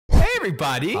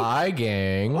everybody. Hi,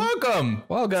 gang. Welcome.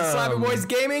 Welcome. Slappy Boiz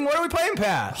Gaming. What are we playing,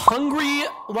 Pat? Hungry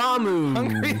Lamu.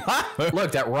 Hungry Lamu.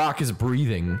 Look, that rock is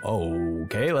breathing.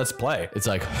 Okay, let's play. It's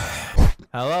like,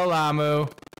 hello, Lamu.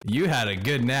 You had a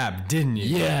good nap, didn't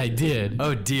you? yeah, I did.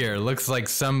 Oh dear, looks like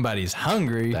somebody's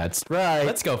hungry. That's right.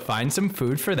 Let's go find some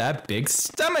food for that big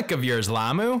stomach of yours,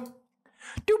 Lamu.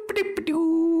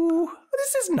 Doop-a-doop-a-doo.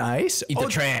 This is nice. Eat the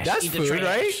trash. That's Eat the food, trash.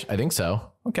 right? I think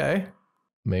so. Okay.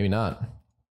 Maybe not.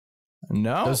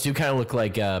 No. Those two kind of look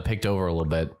like picked over a little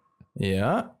bit.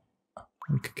 Yeah.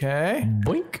 Okay.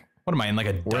 Boink. What am I in, like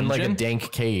a dungeon? We're in like a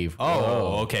dank cave.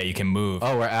 Oh, okay, you can move.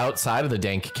 Oh, we're outside of the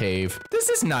dank cave. This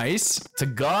is nice. It's a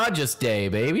gorgeous day,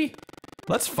 baby.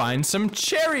 Let's find some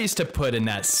cherries to put in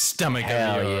that stomach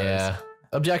Hell of yours. yeah.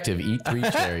 Objective, eat 3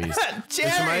 cherries. Cherries!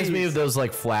 Which reminds me of those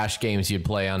like flash games you'd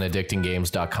play on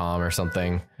addictinggames.com or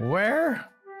something. Where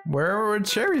would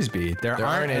cherries be? There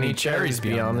aren't any cherries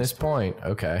beyond this point.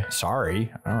 Okay.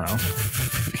 Sorry, I don't know.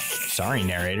 Sorry,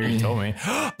 narrator, you told me.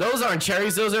 Those aren't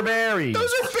cherries, those are berries.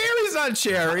 Those are berries, not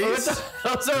cherries.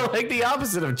 Those are like the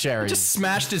opposite of cherries. Just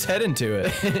smashed his head into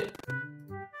it.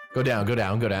 Go down, go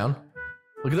down, go down.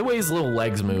 Look at the way his little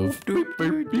legs move.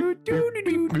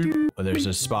 Oh, there's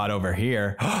a spot over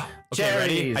here. Okay,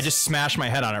 ready? Cherries. I just smashed my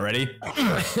head on it. Ready?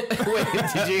 Wait,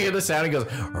 did you hear the sound? It goes.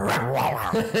 I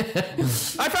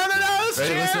found it out. It's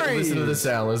Ready, cherries. listen to the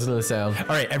sound. Listen to the sound. All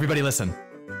right, everybody, listen.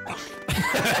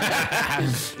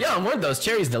 Yeah, weren't those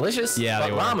cherries delicious? Yeah, but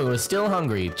they were. Lamu is still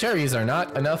hungry. Cherries are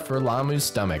not enough for Lamu's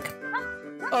stomach.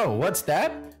 Oh, what's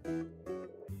that?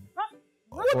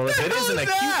 Well, if it isn't a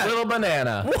cute little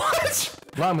banana. What?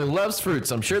 Lamu loves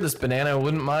fruits. I'm sure this banana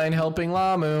wouldn't mind helping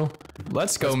Lamu.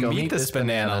 Let's go meet this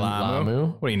banana, Lamu.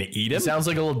 What, are you gonna eat him? It sounds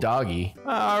like a little doggy.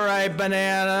 All right,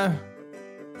 banana.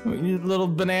 You little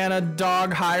banana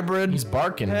dog hybrid. He's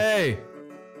barking. Hey.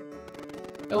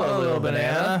 Hello, little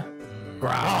banana.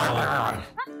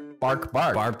 Bark,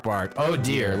 bark. Bark, bark. Oh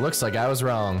dear, looks like I was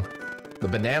wrong. The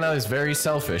banana is very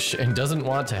selfish and doesn't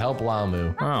want to help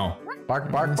Lamu. Oh.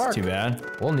 Bark, bark, That's bark. too bad.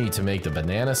 We'll need to make the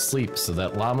banana sleep so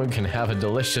that Lamu can have a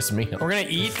delicious meal. We're gonna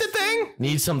eat the thing?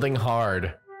 Need something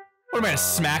hard. What am I gonna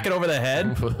smack it over the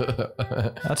head?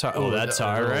 That's hard. Oh, that's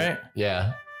hard, right?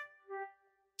 Yeah.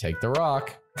 Take the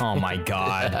rock. Oh my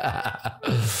god.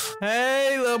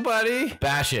 Hey, little buddy.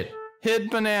 Bash it. Hit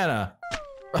banana.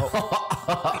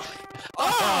 Oh,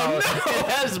 no! It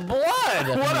has blood!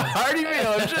 What a hearty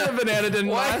meal. I'm sure the banana didn't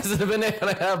Why last. does the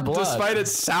banana have blood? Despite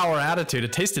its sour attitude,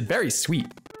 it tasted very sweet.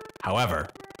 However,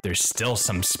 there's still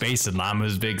some space in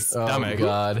Lamu's big stomach. Oh,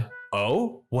 God.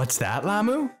 Oh, what's that,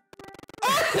 Lamu?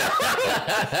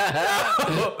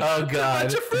 Oh, God.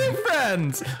 Bunch of fruit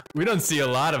friends. We don't see a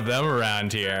lot of them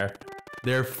around here.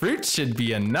 Their fruit should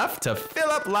be enough to fill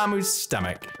up Lamu's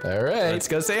stomach. All right. Let's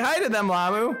go say hi to them,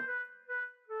 Lamu.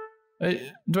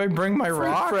 Do I bring my Fruit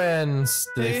rock? friends.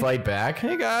 Do they Hey. fight back?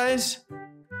 Hey, guys.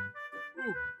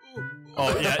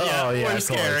 Oh, yeah, Oh, yeah, we're of course.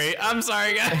 scary. I'm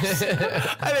sorry, guys.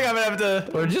 I think I'm gonna have to...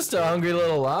 We're just a hungry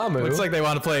little Lamu. Looks like they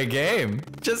want to play a game.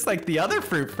 Just like the other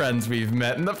fruit friends we've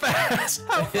met in the past.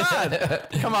 How fun.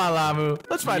 Come on, Lamu.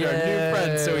 Let's find our new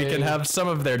friends so we can Yay. have some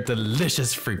of their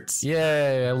delicious fruits.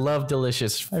 Yay, I love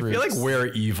delicious fruits. I feel like we're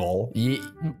evil.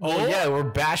 Oh, yeah, we're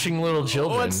bashing little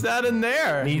children. What's that in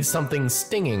there? Need something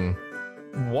stinging.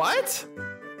 What?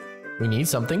 We need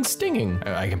something stinging.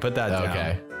 I can put that down.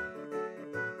 Okay.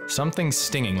 Something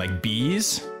stinging, like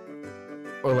bees?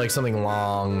 Or like something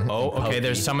long. Oh, okay, pokey.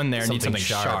 there's some in there. Need something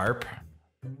sharp.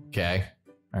 Okay.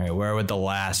 All right, where would the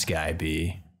last guy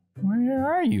be? Where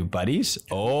are you, buddies?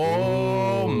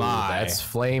 Oh, Ooh, my. That's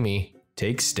flamey.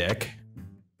 Take stick.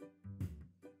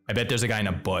 I bet there's a guy in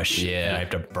a bush. Yeah. And I have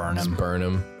to burn Let's him. burn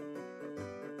him.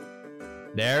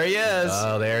 There he is.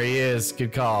 Oh, there he is.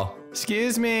 Good call.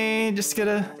 Excuse me, just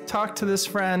gonna talk to this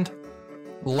friend.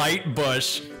 Light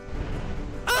bush.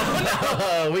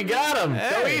 Oh, we got him. Go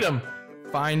Hey. eat him.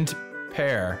 Find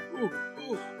pear.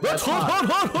 That's hot.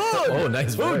 Oh,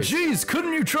 nice Oh, voice. geez,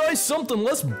 couldn't you try something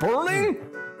less burning?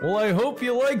 Well, I hope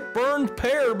you like burned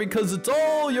pear because it's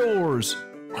all yours.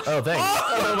 Oh, thanks.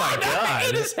 Oh, my God.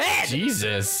 In his head.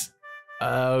 Jesus.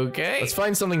 Okay. Let's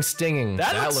find something stinging.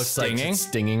 That looks looks like stinging. it's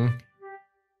stinging.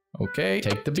 Okay.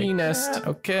 Take the bee nest. that.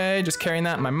 Okay, just carrying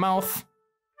that in my mouth.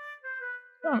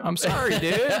 I'm sorry,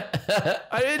 dude.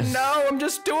 I didn't know. I'm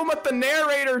just doing what the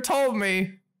narrator told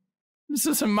me. This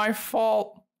isn't my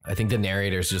fault. I think the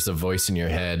narrator's just a voice in your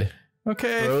head.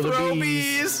 Okay, Throw the throw bees.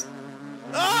 bees.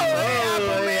 Oh, hey, apple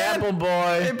the man. apple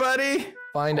boy. Hey, buddy.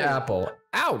 Find apple.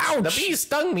 Ouch. Ouch. The bee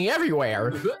stung me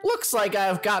everywhere. Looks like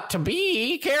I've got to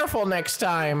be careful next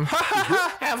time.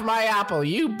 Have my apple.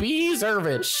 You deserve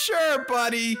it. Sure,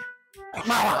 buddy.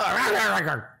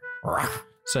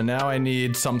 So now I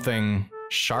need something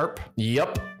sharp.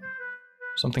 Yep.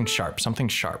 Something sharp. Something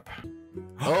sharp.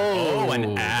 Oh,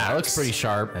 an axe. That looks pretty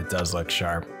sharp. It does look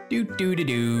sharp.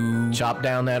 Do. Chop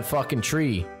down that fucking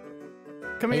tree.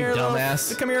 Come Hey, here,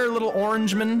 dumbass. Come here, little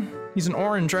orange man. He's an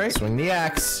orange, right? Swing the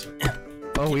axe.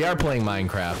 Oh, we are playing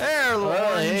Minecraft. There, little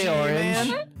hey, orange.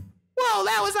 man. Whoa,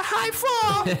 that was a high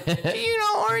fall. You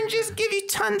know, oranges give you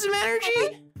tons of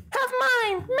energy. Have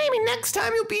mine. Maybe next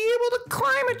time you'll be able to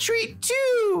climb a tree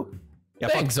too. Yeah,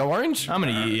 Thanks, Orange. I'm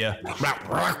gonna eat you.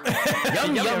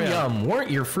 Yum, yum, yum. Weren't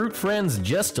your fruit friends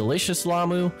just delicious,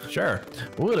 Lamu? Sure.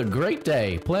 What a great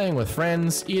day, playing with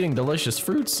friends, eating delicious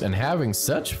fruits, and having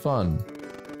such fun.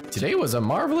 Today was a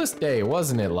marvelous day,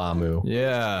 wasn't it, Lamu?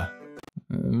 Yeah.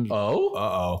 Oh?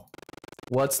 Uh-oh.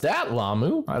 What's that,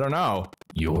 Lamu? I don't know.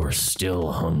 You're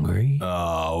still hungry?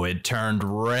 Oh, it turned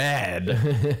red.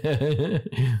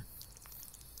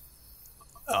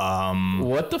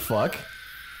 What the fuck?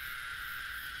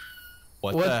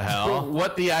 What the hell?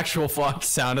 What the actual fuck?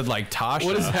 Sounded like Tasha.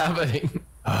 What is happening?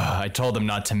 I told them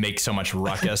not to make so much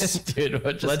ruckus. Dude,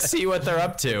 what just Let's see what they're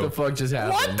up to. What the fuck just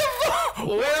happened? What the fuck?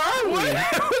 Where are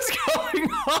we? What's going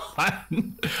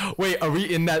on? Wait, are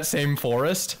we in that same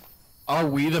forest? Are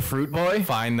we the fruit boy?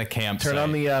 Find the campsite. Turn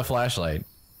on the flashlight.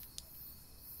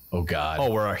 Oh god.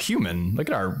 Oh, we're a human. Look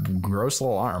at our gross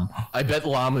little arm. I bet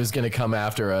Lamu's gonna come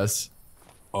after us.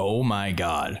 Oh my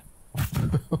god.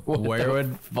 Where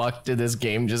would fuck did this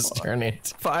game just turn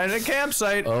it? Find a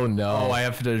campsite? Oh no. Oh, I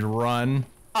have to run.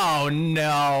 Oh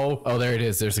no. Oh, there it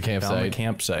is. There's a Found the campsite.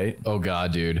 campsite. Oh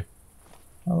god, dude.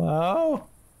 Hello?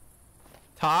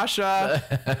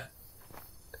 Tasha?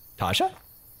 Tasha?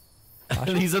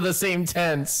 These are the same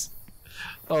tents.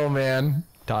 Oh man.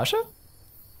 Tasha?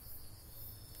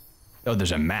 Oh,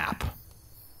 there's a map.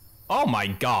 Oh my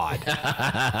god.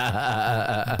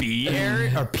 B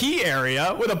area or P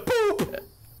area with a boop.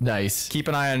 Nice. Keep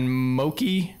an eye on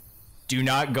Moki. Do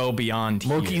not go beyond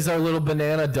here. Moki's our little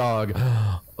banana dog.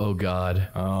 Oh god.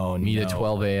 Oh, Meet no. at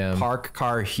 12 a.m. Park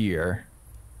car here.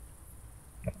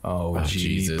 Oh,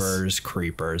 Jesus. jeepers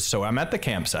creepers. So I'm at the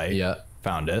campsite. Yeah.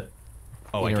 Found it.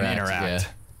 Oh, I can interact.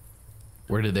 Yeah.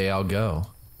 Where did they all go?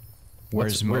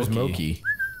 Where's Where's Moki?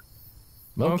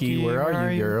 Moki? Moki, where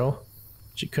are you, girl?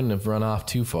 She couldn't have run off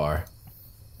too far.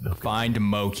 Find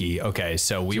Moki. Okay,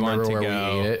 so we want to Remember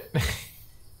go. where we ate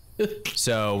it?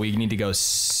 So we need to go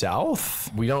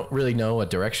south? We don't really know what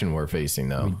direction we're facing,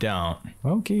 though. We don't.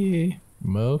 Moki.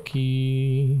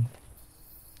 Moki.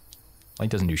 Light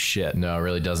doesn't do shit. No, it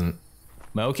really doesn't.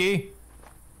 Moki?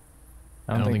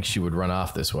 I don't think she would run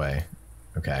off this way.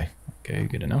 Okay. Okay,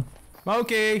 good to know.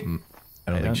 Moki!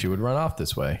 I don't think she would run off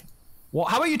this way. Well,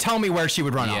 how about you tell me where she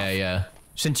would run off? Yeah.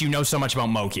 Since you know so much about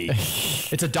Moki.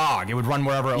 It's a dog. It would run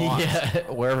wherever it wants. Yeah,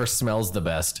 wherever smells the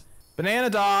best. Banana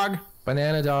dog.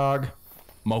 Banana dog.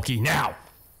 Moki, now.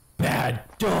 Bad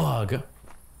dog.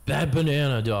 Bad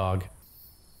banana dog.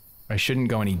 I shouldn't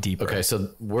go any deeper. Okay, so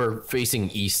we're facing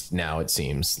east now, it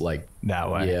seems. Like, That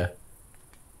way. yeah.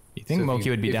 You think So if Moki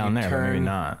you- would be if down you there, but maybe turn-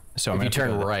 not. So I'm If you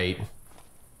gonna turn put- right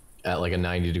at like a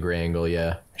 90-degree angle,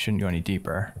 yeah. I shouldn't go any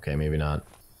deeper. Okay, maybe not.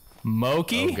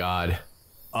 Moki? Oh, God.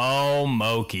 Oh,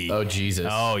 Moki. Oh, Jesus.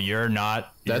 Oh, you're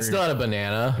not. That's you're, not a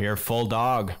banana. You're full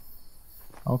dog.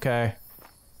 Okay. ...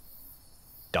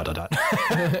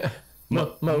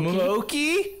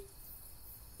 Moki?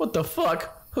 What the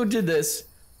fuck? Who did this?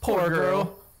 Poor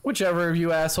girl. Whichever of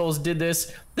you assholes did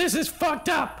this, this is fucked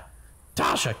up.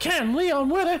 Tasha, Ken, Leon,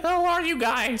 where the hell are you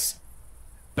guys?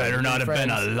 Better not have been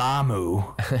a Lamu.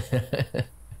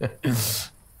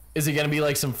 Is it gonna be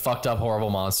like some fucked up horrible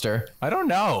monster? I don't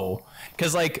know.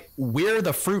 Because, like, we're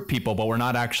the fruit people, but we're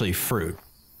not actually fruit.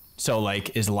 So,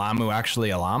 like, is Lamu actually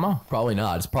a llama? Probably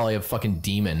not. It's probably a fucking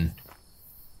demon.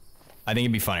 I think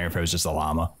it'd be funnier if it was just a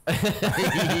llama.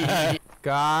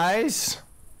 Guys?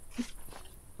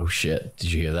 Oh shit,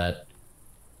 did you hear that?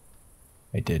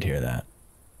 I did hear that.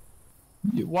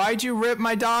 Why'd you rip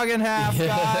my dog in half,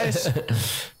 guys?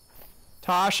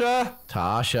 Tasha?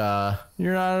 Tasha.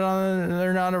 You're not on.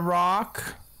 They're not a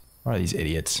rock. What are these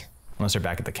idiots? Unless they're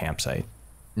back at the campsite.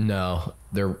 No,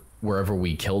 they're wherever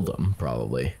we killed them,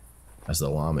 probably. As the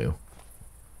Lamu.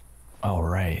 Oh,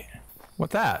 right.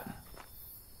 What that?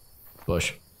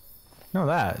 Bush. No,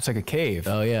 that. It's like a cave.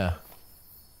 Oh yeah.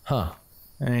 Huh.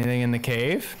 Anything in the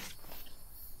cave?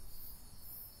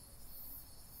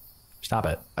 Stop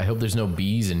it. I hope there's no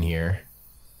bees in here.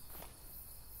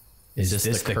 Is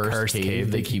this the cursed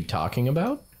cave they keep talking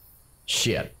about?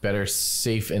 Shit, better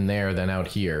safe in there than out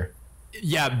here.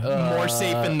 Yeah, more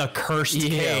safe in the cursed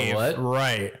cave. What?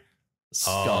 Right.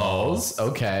 Skulls.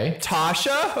 Okay.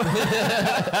 Tasha?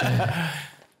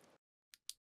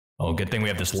 Oh, good thing we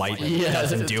have this light that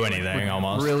doesn't do anything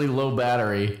almost. Really low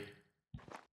battery.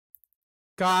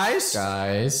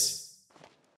 Guys.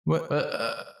 What?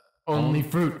 Only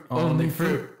fruit. Only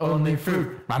fruit. Only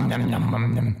fruit.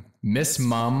 Miss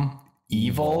Mum,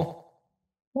 evil?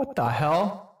 What the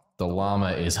hell? The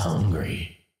llama is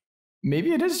hungry.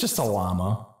 Maybe it is just a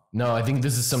llama. No, I think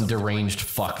this is some deranged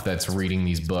fuck that's reading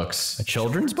these books. A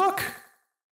children's book?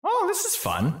 Oh, this is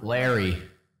fun. Larry.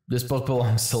 This book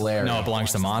belongs to Larry. No, it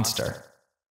belongs to Monster.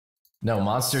 No,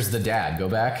 Monster's the dad. Go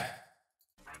back.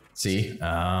 See?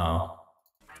 Oh.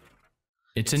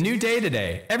 It's a new day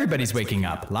today. Everybody's waking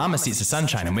up. Llama sees the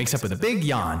sunshine and wakes up with a big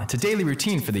yawn. It's a daily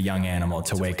routine for the young animal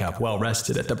to wake up well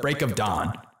rested at the break of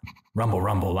dawn. Rumble,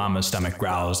 rumble, Llama's stomach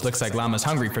growls. Looks like Llama's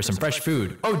hungry for some fresh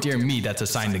food. Oh dear me, that's a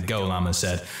sign to go, Llama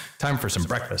said. Time for some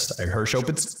breakfast.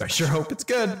 I sure hope it's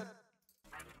good.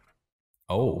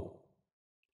 Oh.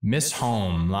 Miss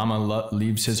Home. Llama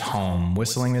leaves his home,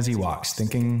 whistling as he walks,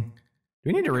 thinking, do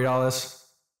we need to read all this?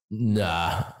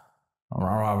 Nah.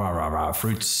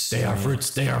 Fruits. They are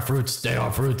fruits. They are fruits. They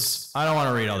are fruits. I don't want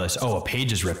to read all this. Oh, a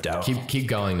page is ripped out. Keep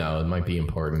going though. It might be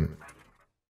important.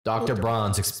 Dr.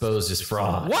 Bronze exposed his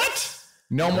fraud. What?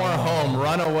 No more home.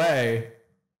 Run away.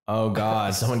 Oh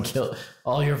God. Someone killed.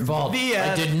 All your fault. The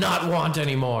end. I did not want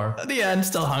any more. The end.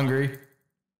 Still hungry.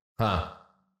 Huh.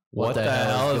 What the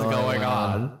hell is going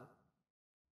on?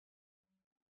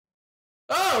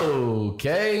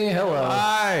 Okay. Hello.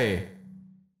 Hi.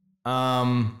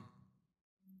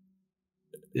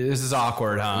 This is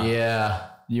awkward, huh? Yeah.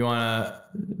 You wanna?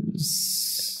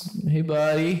 Hey,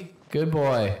 buddy. Good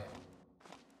boy.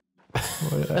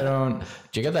 I don't.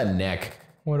 Check out that neck.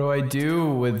 What do I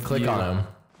do with? Click on him.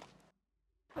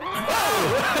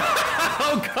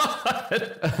 Oh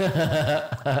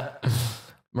God!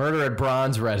 Murder at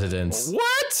Bronze residence.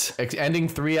 What? Ending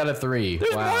 3 out of 3.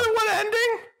 There's wow. more than one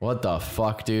ending? What the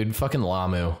fuck, dude? Fucking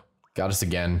Lamu. Got us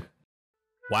again.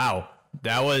 Wow.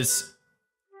 That was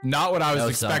not what I was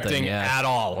expecting at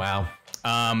all. Wow.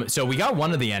 So we got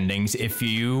one of the endings. If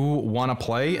you want to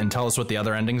play and tell us what the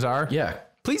other endings are, Yeah.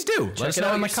 please do. Let us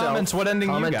know in the comments what ending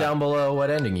you got. Comment down below what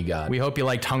ending you got. We hope you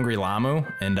liked Hungry Lamu.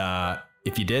 And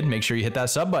if you did, make sure you hit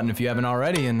that sub button if you haven't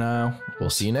already. And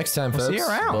we'll see you next time, folks. See you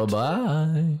around.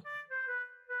 Bye-bye.